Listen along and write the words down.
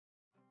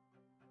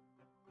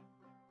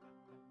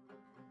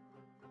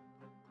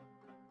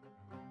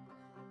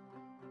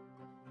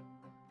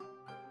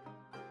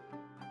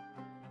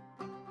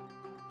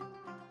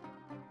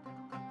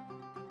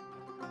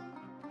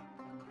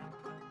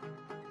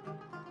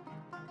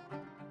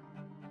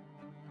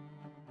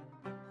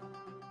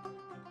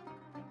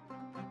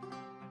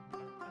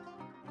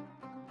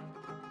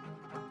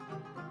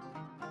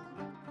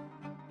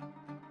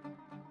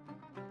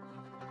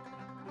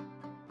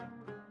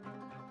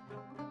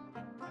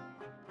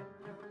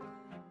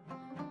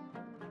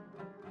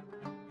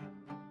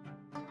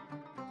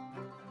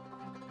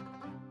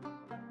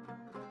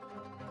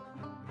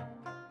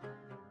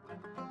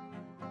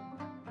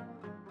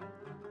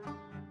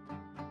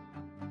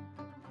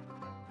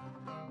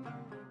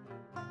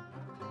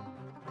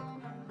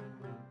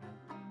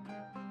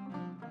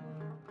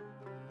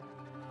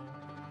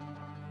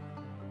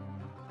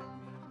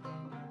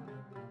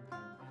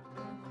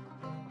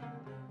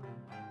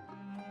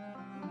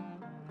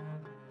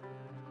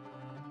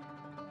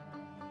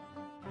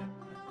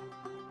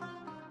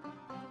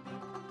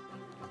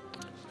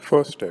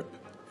First step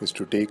is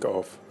to take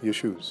off your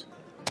shoes.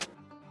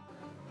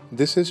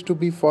 This is to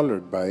be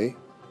followed by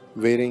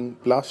wearing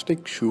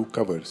plastic shoe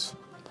covers.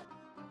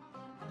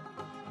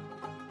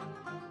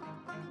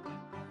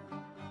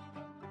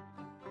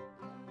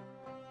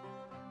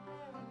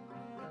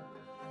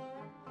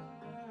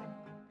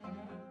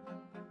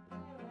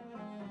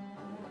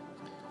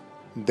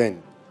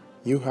 Then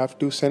you have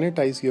to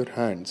sanitize your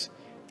hands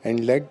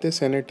and let the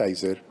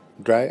sanitizer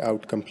dry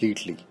out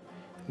completely.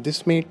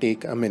 This may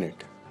take a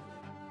minute.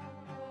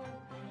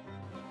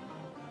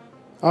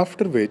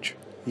 After which,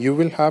 you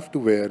will have to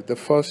wear the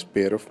first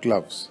pair of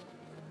gloves.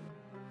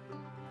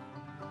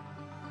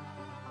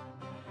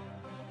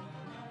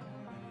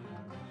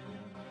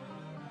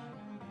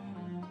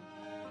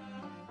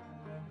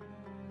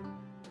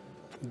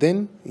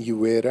 Then you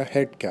wear a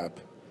head cap.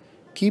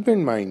 Keep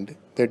in mind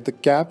that the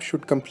cap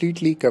should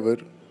completely cover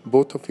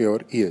both of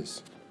your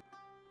ears.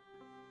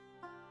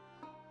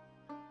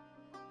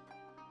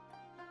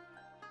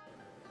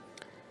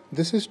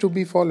 This is to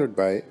be followed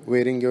by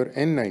wearing your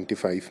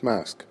N95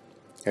 mask.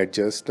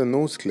 Adjust the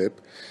nose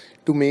clip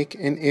to make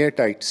an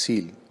airtight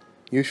seal.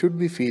 You should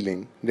be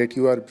feeling that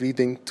you are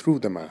breathing through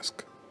the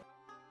mask.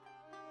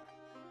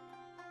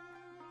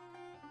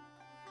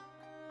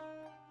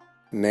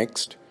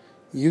 Next,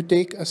 you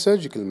take a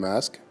surgical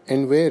mask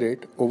and wear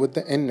it over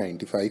the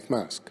N95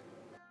 mask.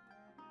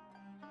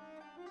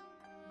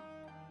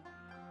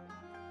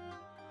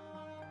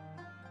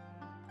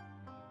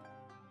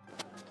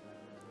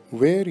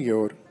 Wear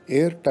your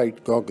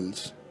airtight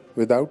goggles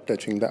without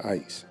touching the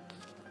eyes.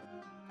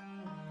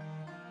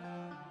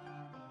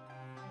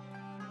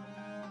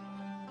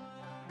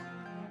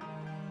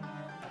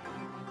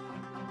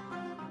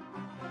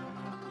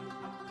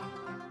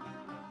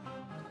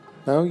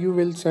 Now you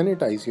will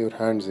sanitize your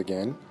hands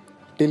again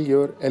till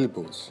your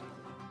elbows.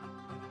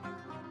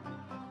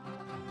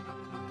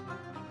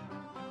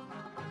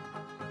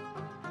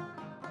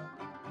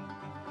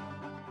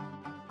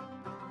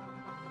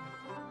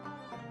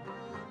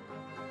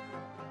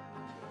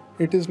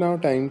 It is now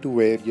time to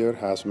wear your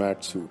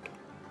hazmat suit.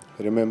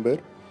 Remember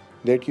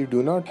that you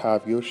do not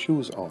have your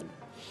shoes on.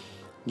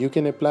 You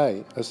can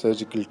apply a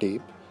surgical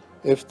tape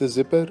if the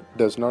zipper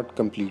does not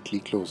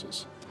completely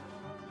closes.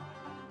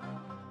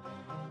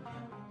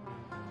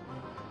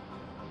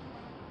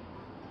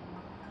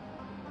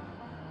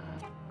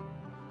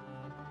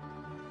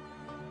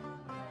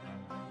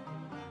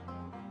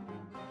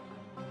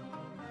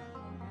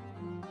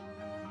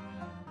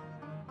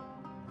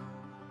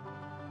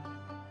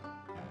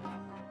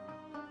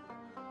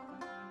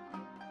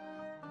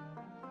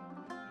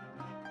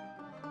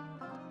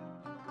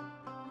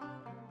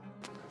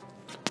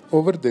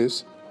 Over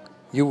this,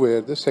 you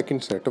wear the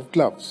second set of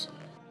gloves.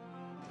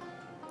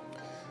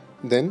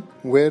 Then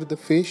wear the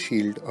face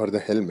shield or the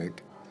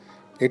helmet.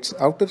 Its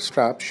outer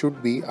strap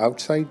should be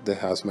outside the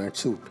hazmat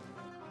suit.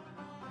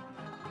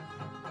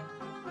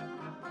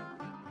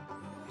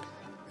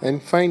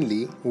 And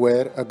finally,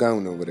 wear a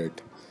gown over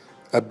it.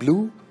 A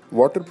blue,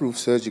 waterproof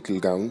surgical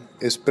gown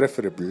is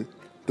preferable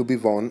to be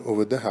worn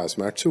over the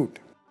hazmat suit.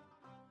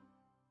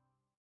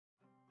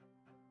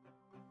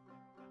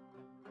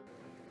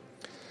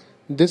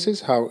 This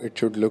is how it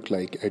should look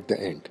like at the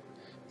end.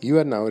 You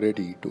are now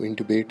ready to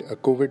intubate a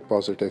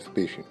COVID-positive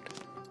patient.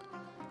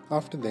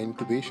 After the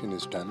intubation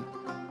is done,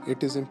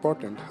 it is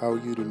important how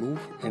you remove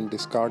and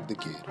discard the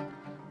gear.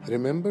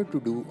 Remember to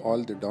do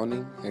all the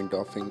donning and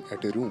doffing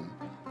at a room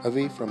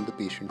away from the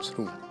patient's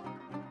room.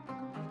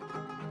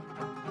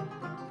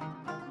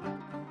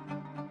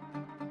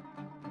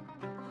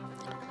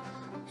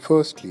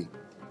 Firstly,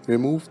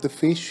 remove the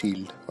face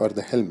shield or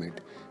the helmet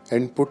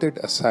and put it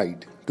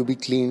aside to be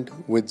cleaned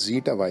with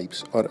Zeta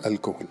wipes or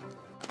alcohol.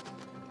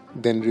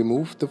 Then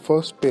remove the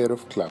first pair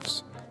of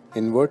gloves,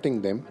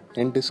 inverting them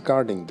and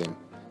discarding them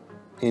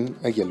in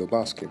a yellow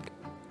basket.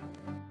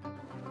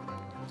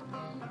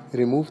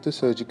 Remove the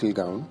surgical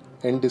gown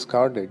and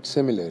discard it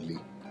similarly.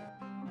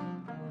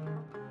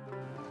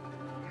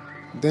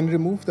 Then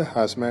remove the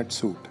hazmat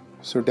suit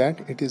so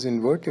that it is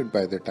inverted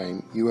by the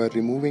time you are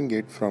removing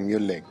it from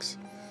your legs.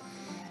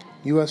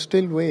 You are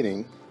still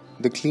wearing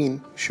the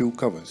clean shoe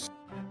covers.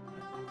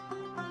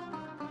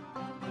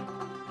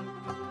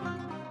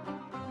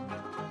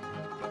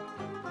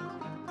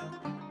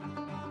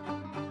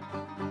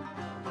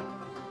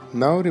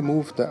 Now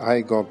remove the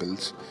eye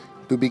goggles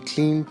to be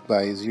cleaned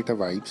by Zeta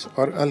wipes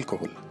or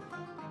alcohol.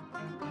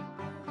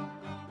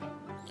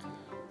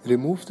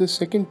 Remove the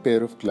second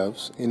pair of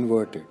gloves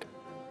inverted.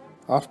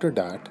 After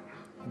that,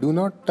 do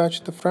not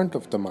touch the front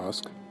of the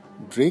mask.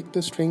 Break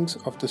the strings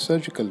of the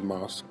surgical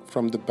mask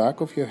from the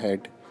back of your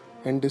head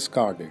and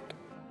discard it.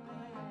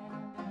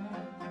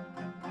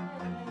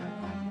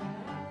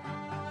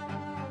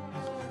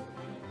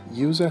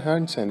 Use a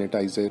hand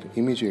sanitizer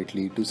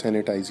immediately to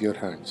sanitize your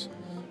hands,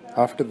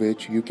 after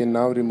which you can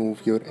now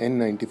remove your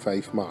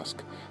N95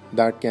 mask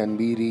that can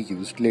be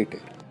reused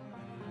later.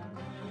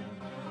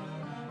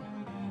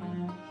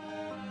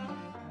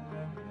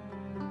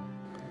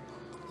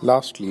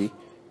 Lastly,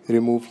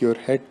 remove your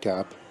head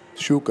cap,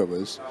 shoe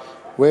covers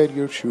Wear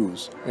your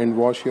shoes and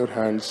wash your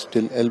hands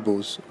till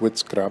elbows with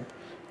scrub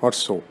or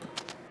soap.